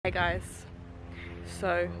Hey guys,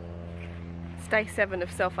 so it's day 7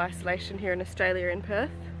 of self-isolation here in Australia in Perth.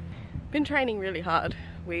 Been training really hard.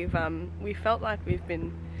 We felt like we've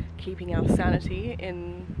been keeping our sanity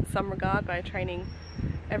in some regard by training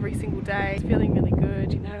every single day, feeling really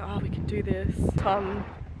good, you know, oh we can do this. Tom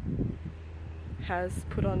has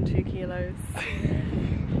put on 2 kilos.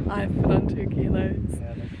 I've put on 2 kilos.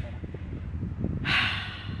 Yeah, that's funny.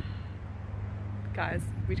 Guys,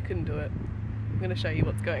 we couldn't do it. I'm going to show you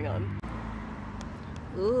what's going on.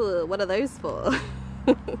 Ooh, what are those for?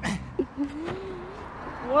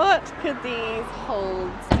 What could these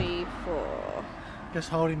holds be for? Just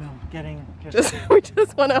holding them, We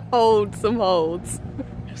just want to hold some holds.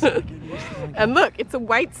 And look, it's a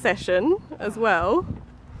weight session as well.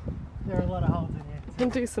 There are a lot of holds in here. You can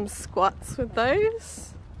do some squats with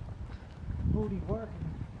those. Already working.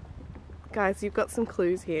 Guys, you've got some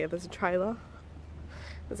clues here. There's a trailer.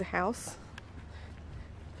 There's a house.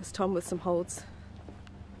 There's Tom with some holds.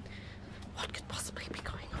 What could possibly be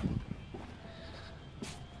going on?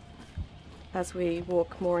 As we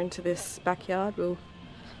walk more into this backyard, we'll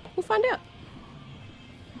find out.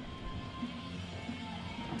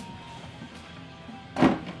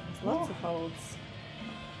 There's lots of holds.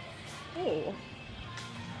 Oh.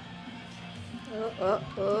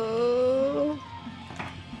 Oh.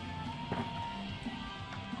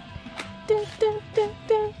 Dun, dun, dun,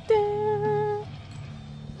 dun, dun.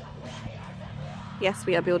 Yes,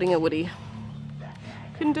 we are building a woody.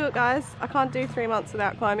 Couldn't do it, guys. I can't do 3 months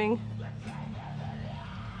without climbing.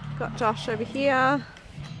 Got Josh over here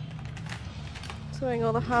doing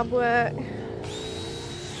all the hard work.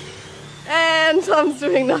 And Tom's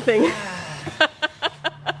doing nothing.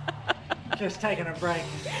 Just taking a break.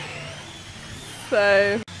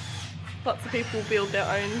 So, lots of people build their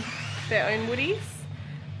own woodies.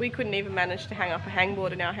 We couldn't even manage to hang up a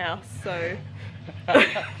hangboard in our house, so...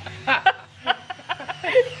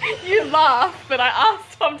 You laugh, but I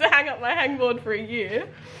asked Tom to hang up my hangboard for a year.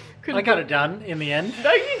 I got it done in the end.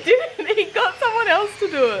 No, you didn't. He got someone else to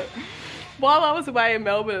do it. While I was away in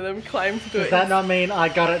Melbourne and claimed to do it. Does that not mean I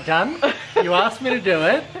got it done? You asked me to do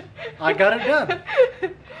it. I got it done.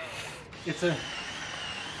 It's a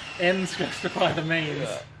ends justify the means.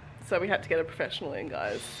 Yeah. So we had to get a professional in,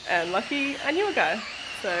 guys. And lucky, I knew a guy.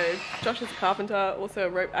 So Josh is a carpenter, also a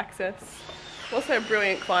rope access, also a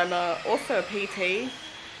brilliant climber, also a PT.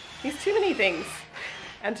 He's too many things.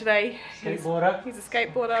 And today he's a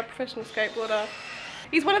skateboarder, professional skateboarder.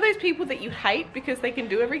 He's one of those people that you hate because they can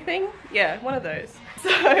do everything. Yeah, one of those.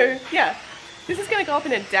 So yeah, this is gonna go up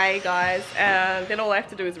in a day, guys, and then all I have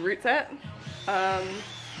to do is route set.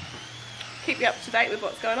 Keep you up to date with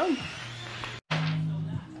what's going on.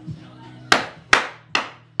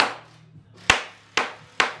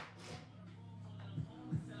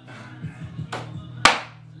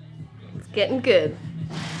 It's getting good.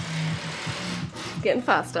 It's getting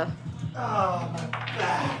faster. Oh, my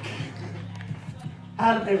back.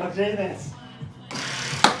 How do people do this?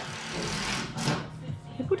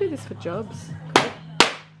 People do this for jobs.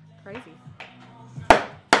 Crazy.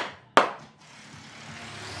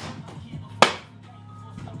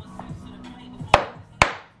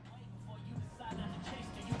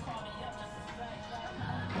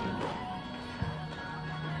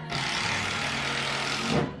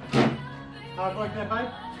 Hard work there,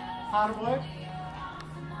 babe? Hard work?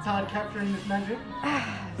 It's hard capturing this magic.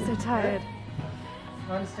 So tired.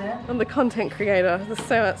 You understand? I'm the content creator. There's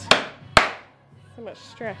so much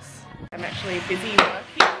stress. I'm actually busy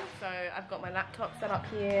working, so I've got my laptop set up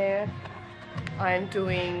here. I'm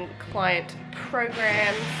doing client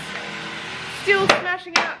programs. Still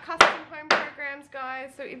smashing out custom home programs,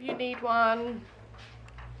 guys. So if you need one,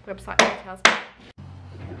 website details.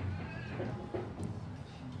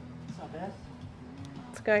 It's not bad.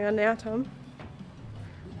 What's going on now, Tom?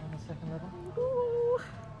 On the second level. Ooh.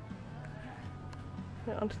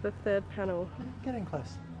 We're onto the 3rd panel. Getting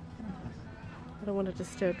close. Getting close. I don't want to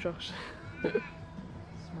disturb Josh.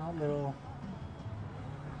 Smart little.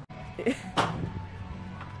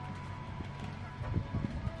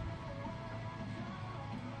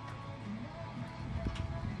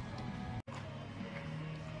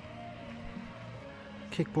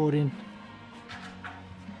 Kickboard in.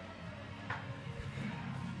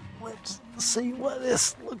 Let's see what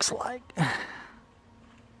this looks like.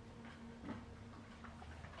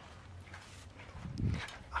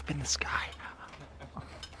 Up in the sky.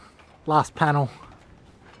 Last panel.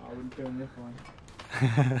 I wouldn't film this one.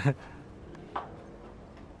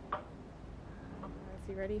 Is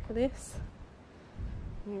he ready for this?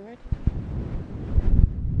 Are you ready?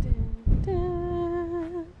 Dun,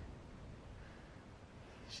 dun.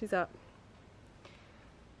 She's up.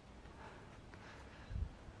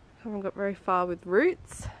 Haven't got very far with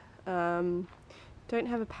roots. Don't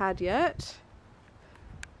have a pad yet,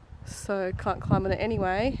 so can't climb on it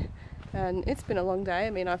anyway. And it's been a long day. I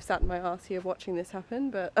mean, I've sat in my arse here watching this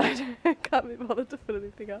happen, but I can't be bothered to put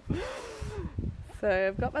anything up. So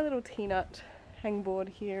I've got my little T-nut hangboard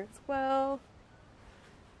here as well.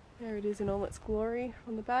 There it is in all its glory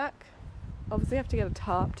on the back. Obviously I have to get a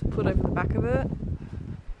tarp to put over the back of it.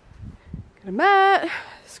 Get a mat,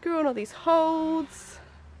 screw on all these holds.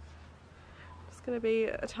 It's going to be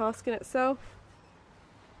a task in itself.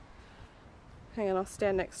 Hang on, I'll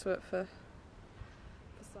stand next to it for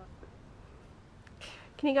sight.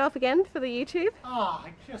 Can you go up again for the YouTube? Oh,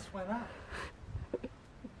 I just went up.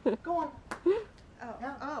 Go on. Oh,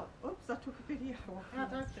 Yeah. oh, oops, I took a video. Yeah,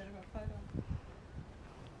 don't. Instead of a photo.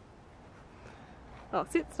 Oh,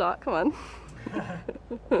 sit start, come on.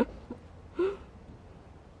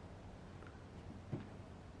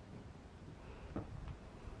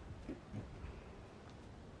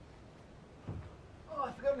 Oh,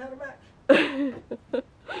 I've forgotten how to match.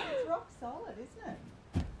 It's rock solid, isn't it?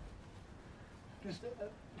 Just a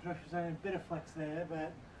bit of flex there,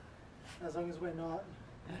 but as long as we're not,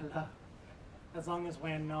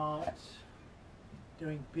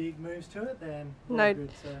 doing big moves to it, then we're No.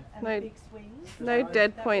 good. So. And No. big swings. No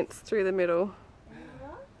dead points through the middle.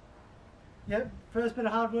 Right? Yep, first bit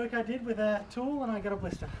of hard work I did with a tool, and I got a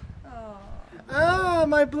blister. Oh, Oh,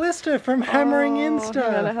 my blister from hammering in Hang on, it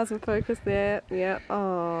stuff. hasn't focused there. Yeah.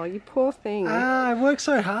 Oh, you poor thing. I worked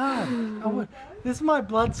so hard. This is my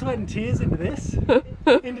blood, sweat, and tears into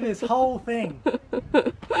this whole thing.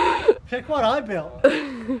 Check what I built.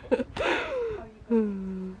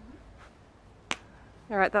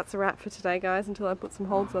 Alright, that's a wrap for today, guys, until I put some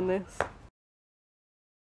holds on this.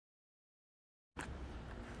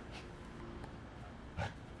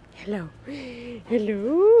 Hello.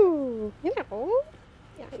 Hello. Hello.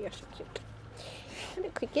 Yeah, you're so cute. Hello,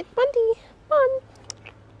 cricket. Bundy. Bond.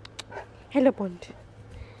 Hello, Bond.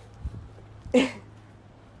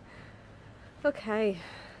 Okay.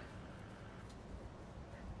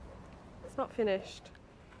 It's not finished.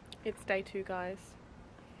 It's day 2, guys.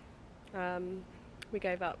 We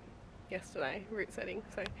gave up yesterday, route setting,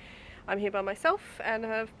 so I'm here by myself and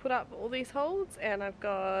have put up all these holds and I've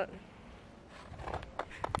got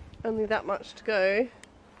only that much to go.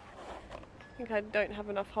 I think I don't have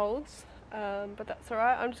enough holds, but that's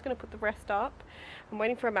alright. I'm just going to put the rest up. I'm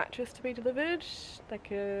waiting for a mattress to be delivered, like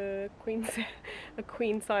a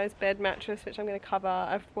queen size bed mattress, which I'm going to cover.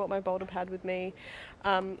 I've brought my boulder pad with me.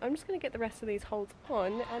 I'm just going to get the rest of these holds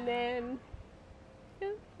on and then,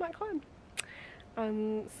 yeah, might climb.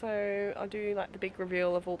 So I'll do like the big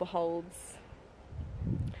reveal of all the holds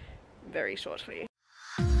very shortly.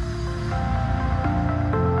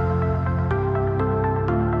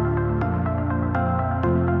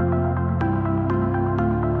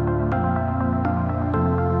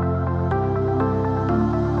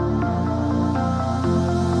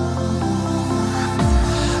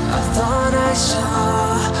 I saw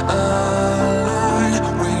a light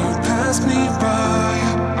when you passed me by.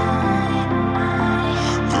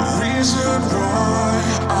 The reason why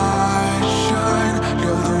I shine,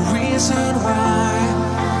 you're the reason why.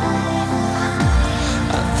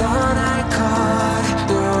 I thought I caught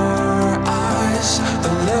your eyes,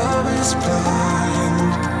 but love is blind.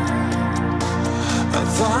 I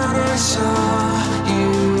thought I saw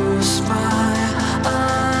you smile.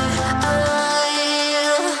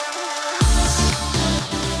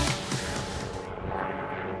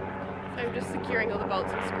 I'm just securing all the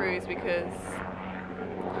bolts and screws because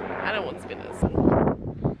I don't want spinners.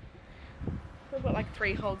 I've got like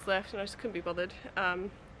 3 holds left and I just couldn't be bothered. Got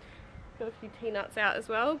a few T-nuts out as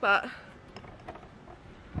well, but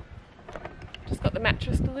just got the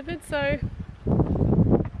mattress delivered, so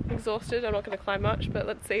exhausted. I'm not going to climb much, but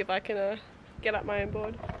let's see if I can get up my own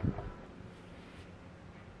board.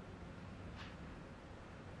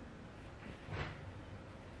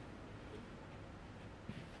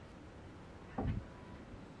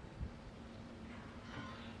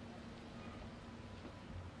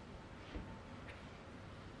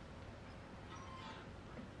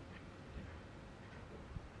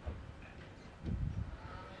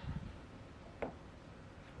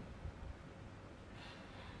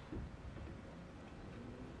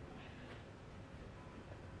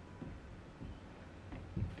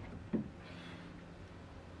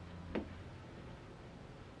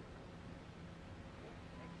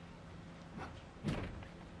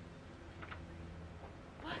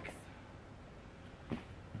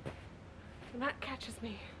 The mat catches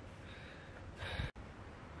me.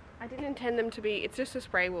 I didn't intend them to be, it's just a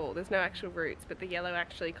spray wall, there's no actual roots, but the yellow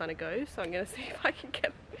actually kind of goes, so I'm going to see if I can get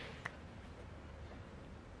it.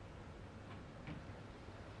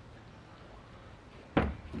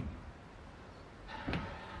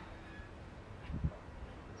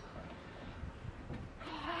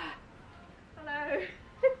 Hello.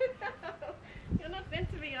 You're not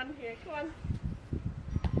meant to be on here, come on.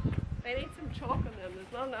 They need some chalk on them,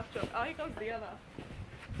 there's not enough chalk. Oh, here comes the other.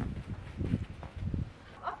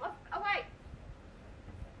 Away!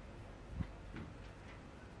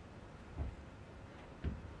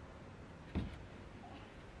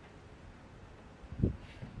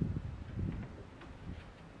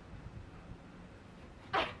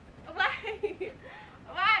 Away!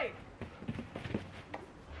 Away!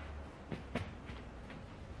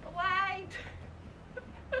 Away!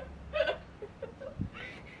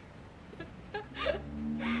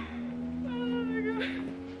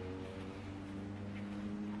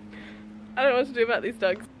 I don't know what to do about these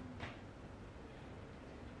dogs.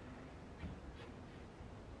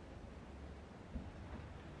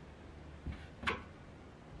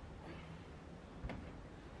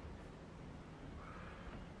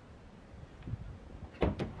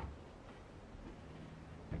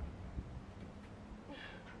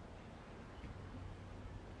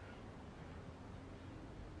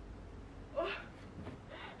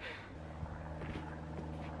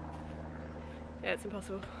 Yeah, it's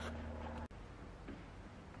impossible.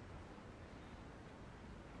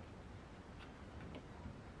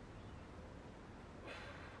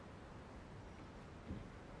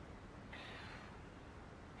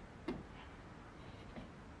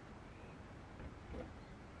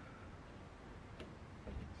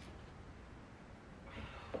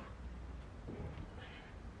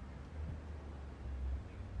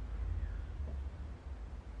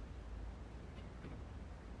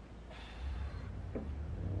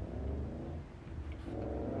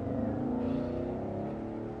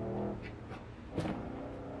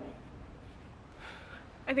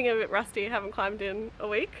 I think I'm a bit rusty, I haven't climbed in a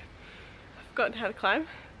week. I've forgotten how to climb.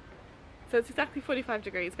 So it's exactly 45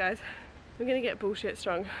 degrees, guys. I'm gonna get bullshit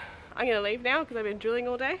strong. I'm gonna leave now because I've been drilling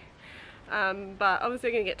all day. But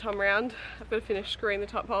obviously I'm gonna get Tom around. I've got to finish screwing the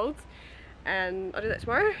top holds and I'll do that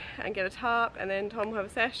tomorrow and get a tarp, and then Tom will have a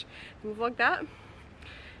sesh and we'll vlog that.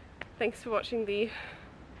 Thanks for watching the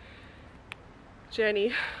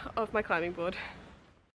journey of my climbing board.